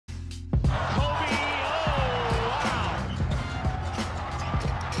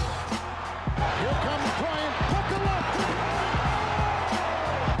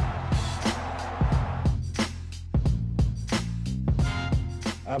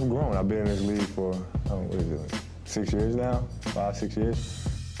I've grown. I've been in this league for, what is it, 6 years now? 5, 6 years.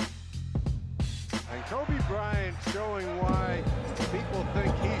 And Kobe Bryant showing why people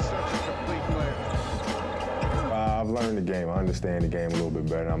think he's such a complete player. I've learned the game. I understand the game a little bit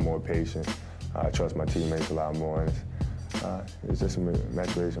better. I'm more patient. I trust my teammates a lot more. And it's just a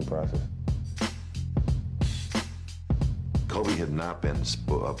maturation process. Kobe had not been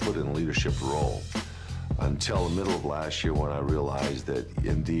put in a leadership role until the middle of last year, when I realized that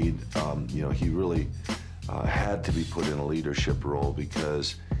indeed, he really had to be put in a leadership role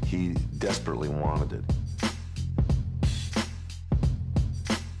because he desperately wanted it.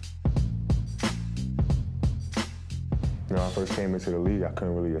 When I first came into the league, I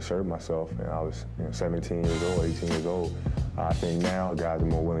couldn't really assert myself. And I was 17 years old, 18 years old. I think now guys are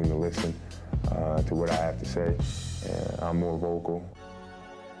more willing to listen to what I have to say, and I'm more vocal.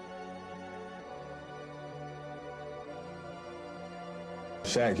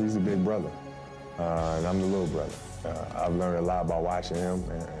 Shaq, he's the big brother, and I'm the little brother. I've learned a lot by watching him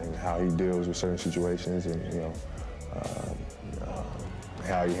and how he deals with certain situations, and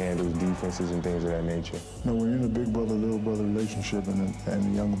how he handles defenses and things of that nature. When you're in a big brother, little brother relationship, and the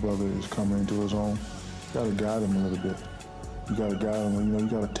younger brother is coming into his own, you got to guide him a little bit. You got to guide him. You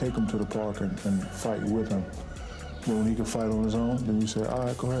got to take him to the park and fight with him. Then when he can fight on his own, then you say, all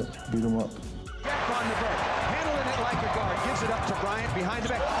right, go ahead, beat him up. Back on the break, handling it like a guard, gives it up to Bryant behind the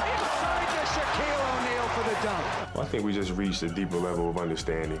back, inside to Shaquille O'Neal for the dunk. Well, I think we just reached a deeper level of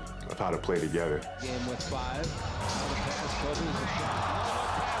understanding of how to play together. Game with 5. Now the pass, Kobe's a shot.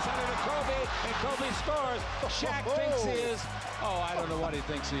 Pass under to Kobe, and Kobe scores. Shaq thinks he is. Oh, I don't know what he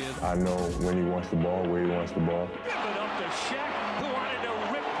thinks he is. I know when he wants the ball, where he wants the ball. Give it up to Shaq, who wanted to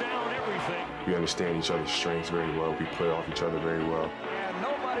rip down everything. We understand each other's strengths very well. We play off each other very well. And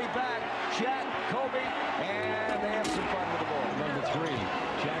nobody back. Shaq, Kobe, and they have some fun with the ball. Number 3,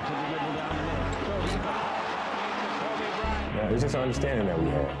 Jackson to give him down the middle. Kobe Bryant. Yeah, it's just an understanding that we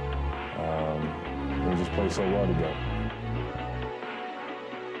have. We just play so well together.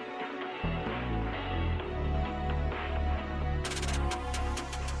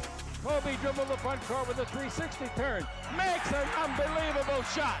 Kobe dribbled the front court with a 360 turn. Makes an unbelievable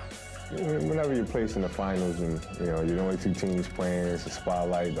shot. Whenever you're placed in the finals and you're the only 2 teams playing, it's a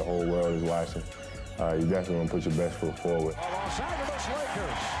spotlight, the whole world is watching. You definitely want to put your best foot forward. The Los Angeles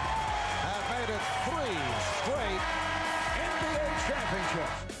Lakers have made it 3 straight NBA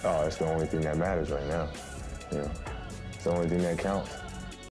championships. Oh, it's the only thing that matters right now. It's the only thing that counts.